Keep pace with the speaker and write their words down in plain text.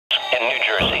in New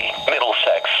Jersey,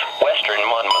 Middlesex, western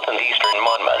Monmouth, and eastern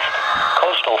Monmouth.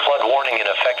 Coastal flood warning in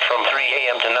effect from 3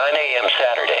 a.m. to 9 a.m.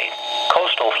 Saturday.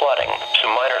 Coastal flooding, some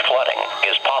minor flooding,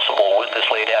 is possible with this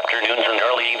late afternoons and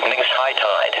early evenings high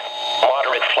tide.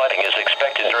 Moderate flooding is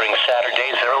expected during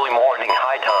Saturday's early morning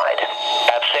high tide.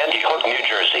 At Sandy Hook, New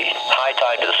Jersey, high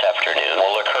tide this afternoon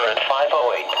will occur at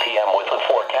 5:08 p.m. with a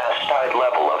forecast tide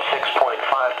level of 6.5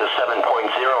 to 7.0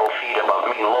 feet above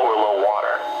mean lower low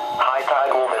water. High tide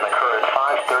will then occur at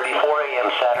 5:34 a.m.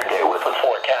 Saturday with a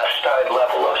forecast tide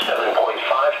level of 7.5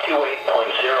 to 8.0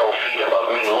 feet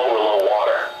above mean lower low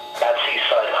water. At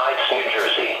Seaside Heights, New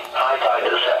Jersey, high tide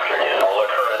this afternoon will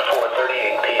occur at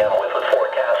 4:38 p.m. with a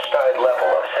forecast tide level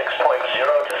of 6.0 to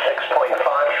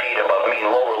 6.5 feet above mean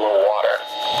lower low water.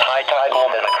 High tide will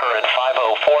then occur at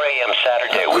 5:04 a.m.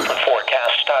 Saturday with a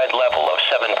forecast tide level of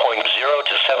 7.0 to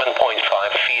 7.5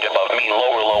 feet above mean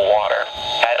lower low water.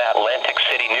 At Atlantic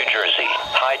City, New Jersey,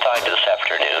 high tide this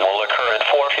afternoon will occur at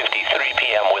 4:53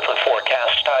 p.m. with a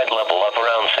forecast tide level of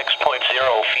around 6.0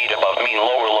 feet above mean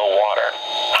lower low water.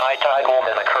 High tide will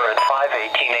then occur at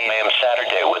 5:18 a.m.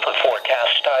 Saturday with a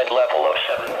forecast tide level of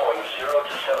 7.0 to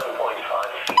 7.5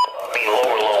 feet above mean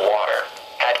lower low water.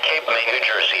 At Cape May, New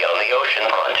Jersey on the ocean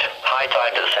front, high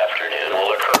tide this afternoon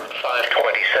will occur at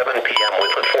 5:27 p.m.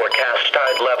 with a forecast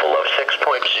tide level of 6.0 to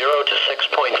 6.5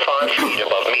 feet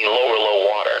above mean lower low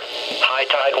water. High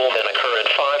tide will then occur at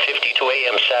 5:52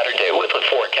 a.m. Saturday with a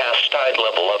forecast tide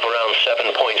level of around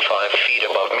 7.5 feet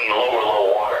above mean lower low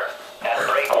water. At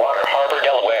Breakwater Harbor,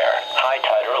 Delaware, high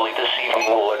tide early this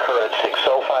evening will occur at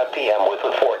 6:05 p.m. with a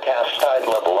forecast tide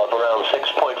level of around 6.0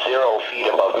 feet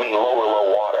above mean lower low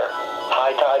water.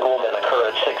 High tide will then occur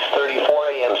at 6:34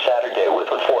 a.m. Saturday with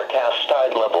a forecast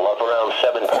tide level of around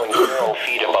 7.0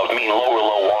 feet above mean lower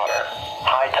low water.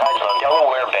 High tides on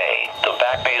Delaware Bay, the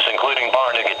back bays including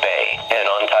Barnegat Bay, and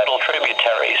untidal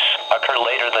tributaries occur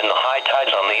later than the high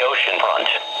tides on the ocean front.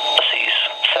 Seas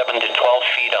 7 to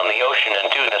 12 feet on the ocean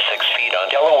and 2 to 6 feet on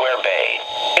Delaware Bay.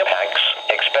 Impacts: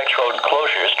 expect road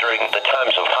closures during the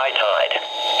times of high tide.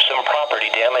 Some property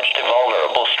damage to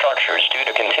vulnerable structures due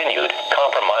to continued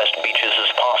compromised beaches is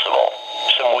possible.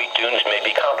 Some weak dunes may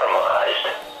be compromised.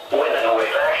 Wind and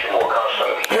wave action will cause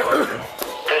some beach erosion.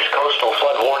 This coastal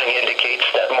flood warning indicates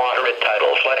that moderate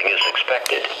tidal flooding is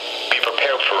expected. Be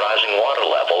prepared for rising water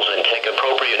levels and take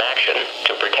appropriate action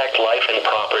to protect life and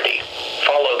property.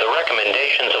 Follow the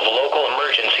recommendations of local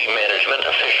emergency management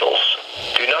officials.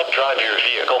 Do not drive your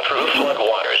vehicle through flood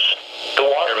waters. The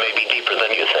water may be deeper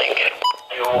than you think.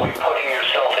 You will be putting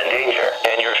yourself in danger,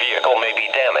 and your vehicle may be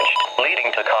damaged,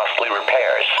 leading to costly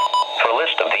repairs. For a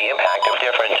list of the impact of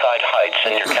different tide heights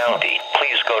in your county,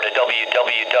 please go to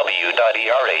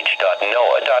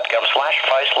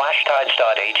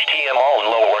www.erh.noaa.gov/fi/tides.html in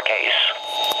lowercase.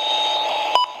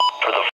 For the